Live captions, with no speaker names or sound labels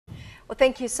Well,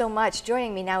 thank you so much.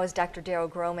 Joining me now is Dr. Darrell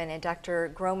Groman, and Dr.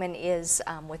 Groman is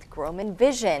with Groman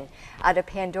Vision out of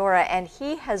Pandora, and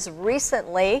he has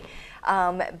recently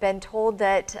been told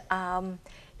that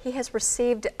he has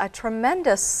received a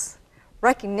tremendous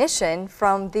recognition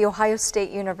from the Ohio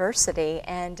State University,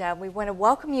 and we want to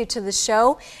welcome you to the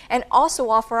show and also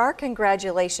offer our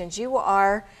congratulations. You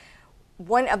are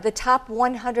one of the top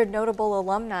 100 notable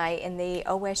alumni in the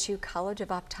OSU College of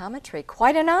Optometry.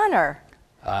 Quite an honor.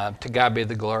 To God be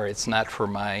the glory. It's not for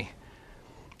my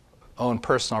own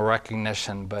personal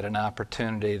recognition, but an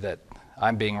opportunity that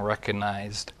I'm being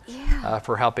recognized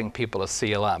for helping people to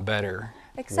see a lot better,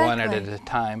 one at a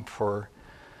time. For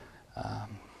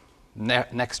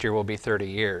next year will be 30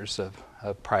 years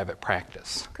of private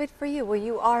practice. Good for you. Well,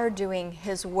 you are doing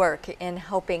his work in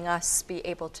helping us be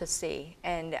able to see,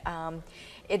 and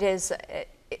it is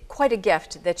quite a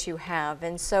gift that you have.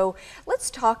 And so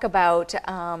let's talk about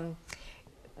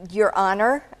your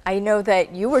honor. I know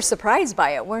that you were surprised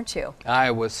by it, weren't you? I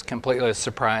was completely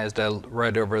surprised. I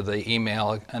read over the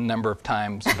email a number of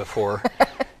times before it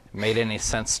made any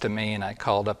sense to me, and I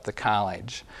called up the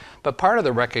college. But part of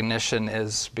the recognition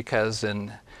is because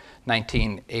in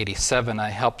 1987 I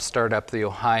helped start up the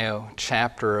Ohio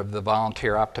chapter of the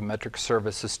Volunteer Optometric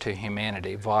Services to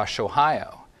Humanity, VOSH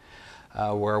Ohio,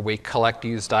 where we collect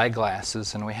used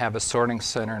eyeglasses, and we have a sorting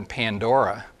center in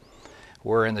Pandora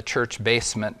where in the church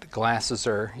basement glasses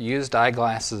are used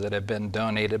eyeglasses that have been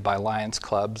donated by Lions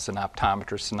clubs and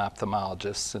optometrists and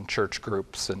ophthalmologists and church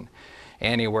groups, and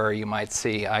anywhere you might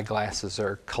see eyeglasses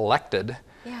are collected.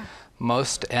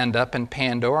 Most end up in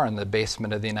Pandora in the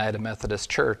basement of the United Methodist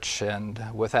Church, and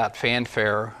without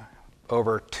fanfare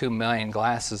over 2 million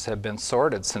glasses have been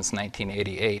sorted since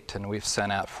 1988, and we've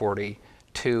sent out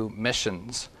 42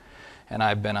 missions, and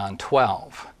I've been on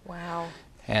 12. Wow.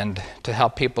 And to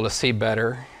help people to see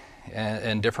better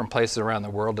in different places around the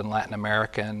world, in Latin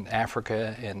America and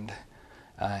Africa and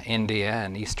India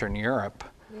and Eastern Europe.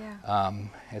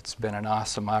 It's been an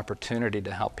awesome opportunity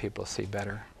to help people see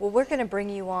better. Well, we're going to bring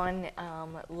you on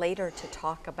later to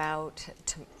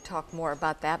talk more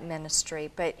about that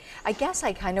ministry, but I guess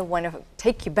I kind of want to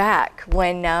take you back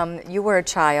when you were a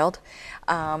child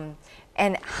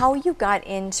and how you got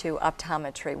into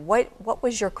optometry. What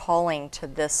was your calling to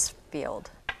this field?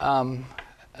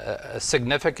 A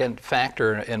significant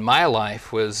factor in my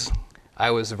life was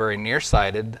I was very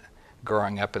nearsighted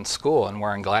growing up in school and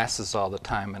wearing glasses all the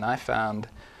time, and I found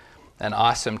an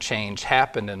awesome change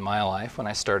happened in my life when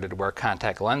I started to wear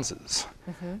contact lenses,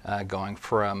 going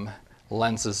from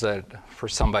lenses that for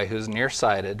somebody who's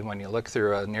nearsighted, when you look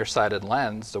through a nearsighted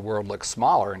lens, the world looks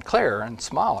smaller and clearer and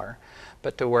smaller,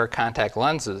 but to wear contact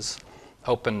lenses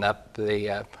opened up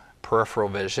the peripheral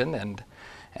vision, and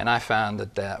I found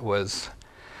that that was,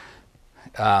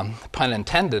 pun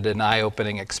intended, an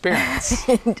eye-opening experience.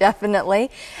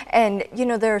 Definitely. And you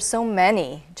know, there are so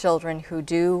many children who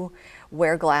do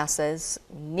wear glasses,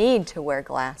 need to wear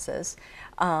glasses,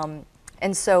 and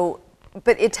so,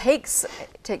 but it takes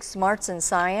smarts in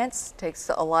science, takes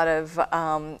a lot of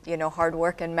you know, hard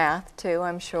work and math too,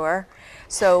 I'm sure.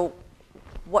 So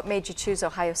what made you choose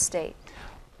Ohio State?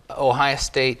 Ohio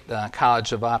State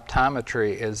College of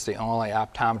Optometry is the only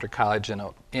optometry college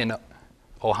in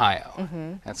Ohio,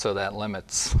 and so that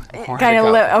limits. Kind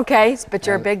of okay, but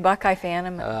you're a big Buckeye fan,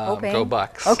 I'm hoping. Go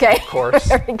Bucks, okay. Of course.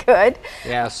 Very good.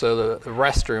 Yeah, so the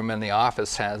restroom in the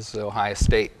office has the Ohio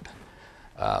State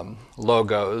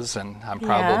logos, and I'm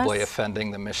probably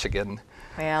offending the Michigan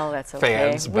that's okay.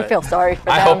 fans. We feel sorry for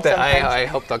them. I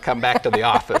hope they'll come back to the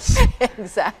office.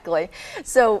 Exactly.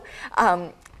 So.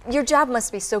 Your job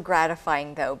must be so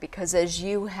gratifying, though, because as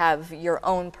you have your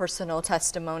own personal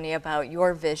testimony about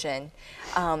your vision,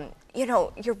 you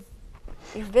know, your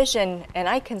vision, and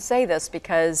I can say this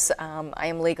because I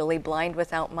am legally blind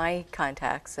without my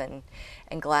contacts and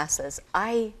glasses.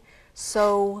 I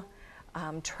so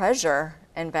treasure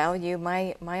and value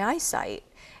my eyesight,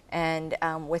 and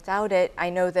without it,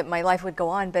 I know that my life would go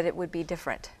on, but it would be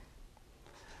different.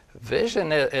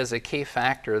 Vision is a key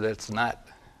factor that's not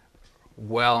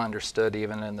well understood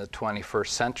even in the 21st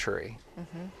century.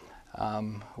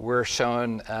 We're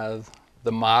shown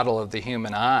the model of the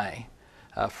human eye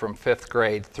from 5th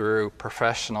grade through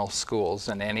professional schools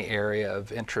in any area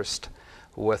of interest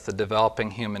with the developing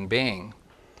human being.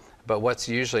 But what's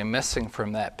usually missing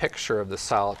from that picture of the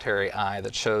solitary eye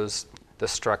that shows the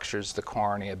structures, the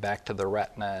cornea, back to the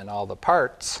retina and all the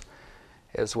parts,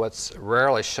 is what's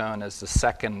rarely shown as the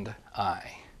second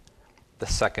eye, the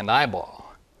second eyeball.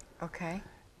 Okay.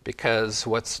 Because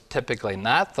what's typically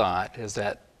not thought is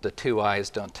that the two eyes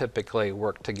don't typically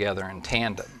work together in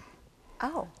tandem.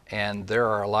 Oh. And there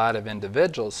are a lot of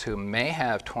individuals who may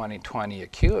have 20/20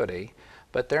 acuity,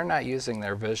 but they're not using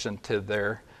their vision to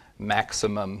their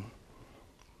maximum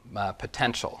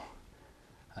potential.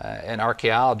 An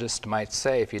archaeologist might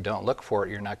say, if you don't look for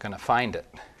it, you're not going to find it.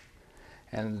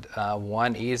 And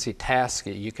one easy task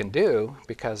that you can do,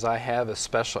 because I have a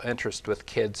special interest with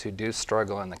kids who do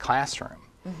struggle in the classroom,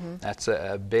 that's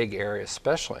a big area of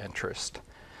special interest,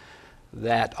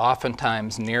 that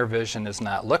oftentimes near vision is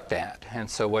not looked at. And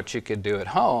so what you could do at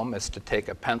home is to take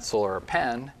a pencil or a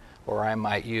pen, or I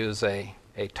might use a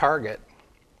target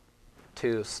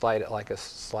to slide it like a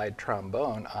slide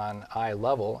trombone on eye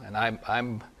level. And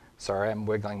I'm sorry, I'm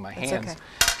wiggling my hands.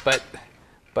 Okay.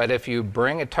 But if you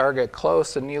bring a target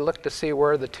close and you look to see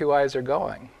where the two eyes are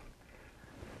going,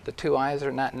 the two eyes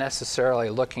are not necessarily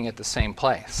looking at the same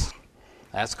place.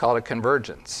 That's called a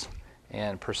convergence.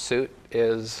 And pursuit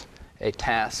is a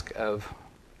task of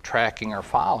tracking or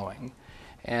following,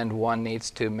 and one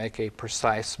needs to make a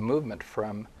precise movement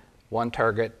from one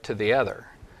target to the other.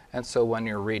 And so when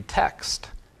you read text,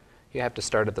 you have to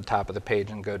start at the top of the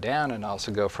page and go down, and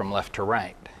also go from left to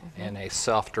right in a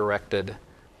self-directed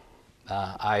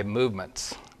eye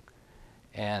movements.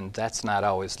 And that's not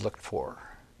always looked for.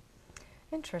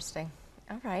 Interesting.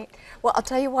 All right. Well, I'll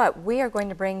tell you what, we are going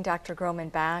to bring Dr. Groman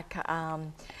back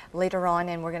later on,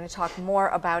 and we're going to talk more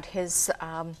about his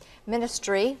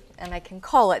ministry, and I can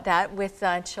call it that, with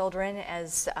children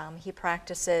as he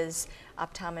practices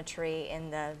optometry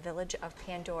in the village of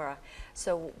Pandora.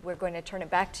 So we're going to turn it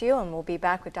back to you, and we'll be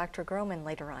back with Dr. Groman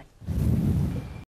later on.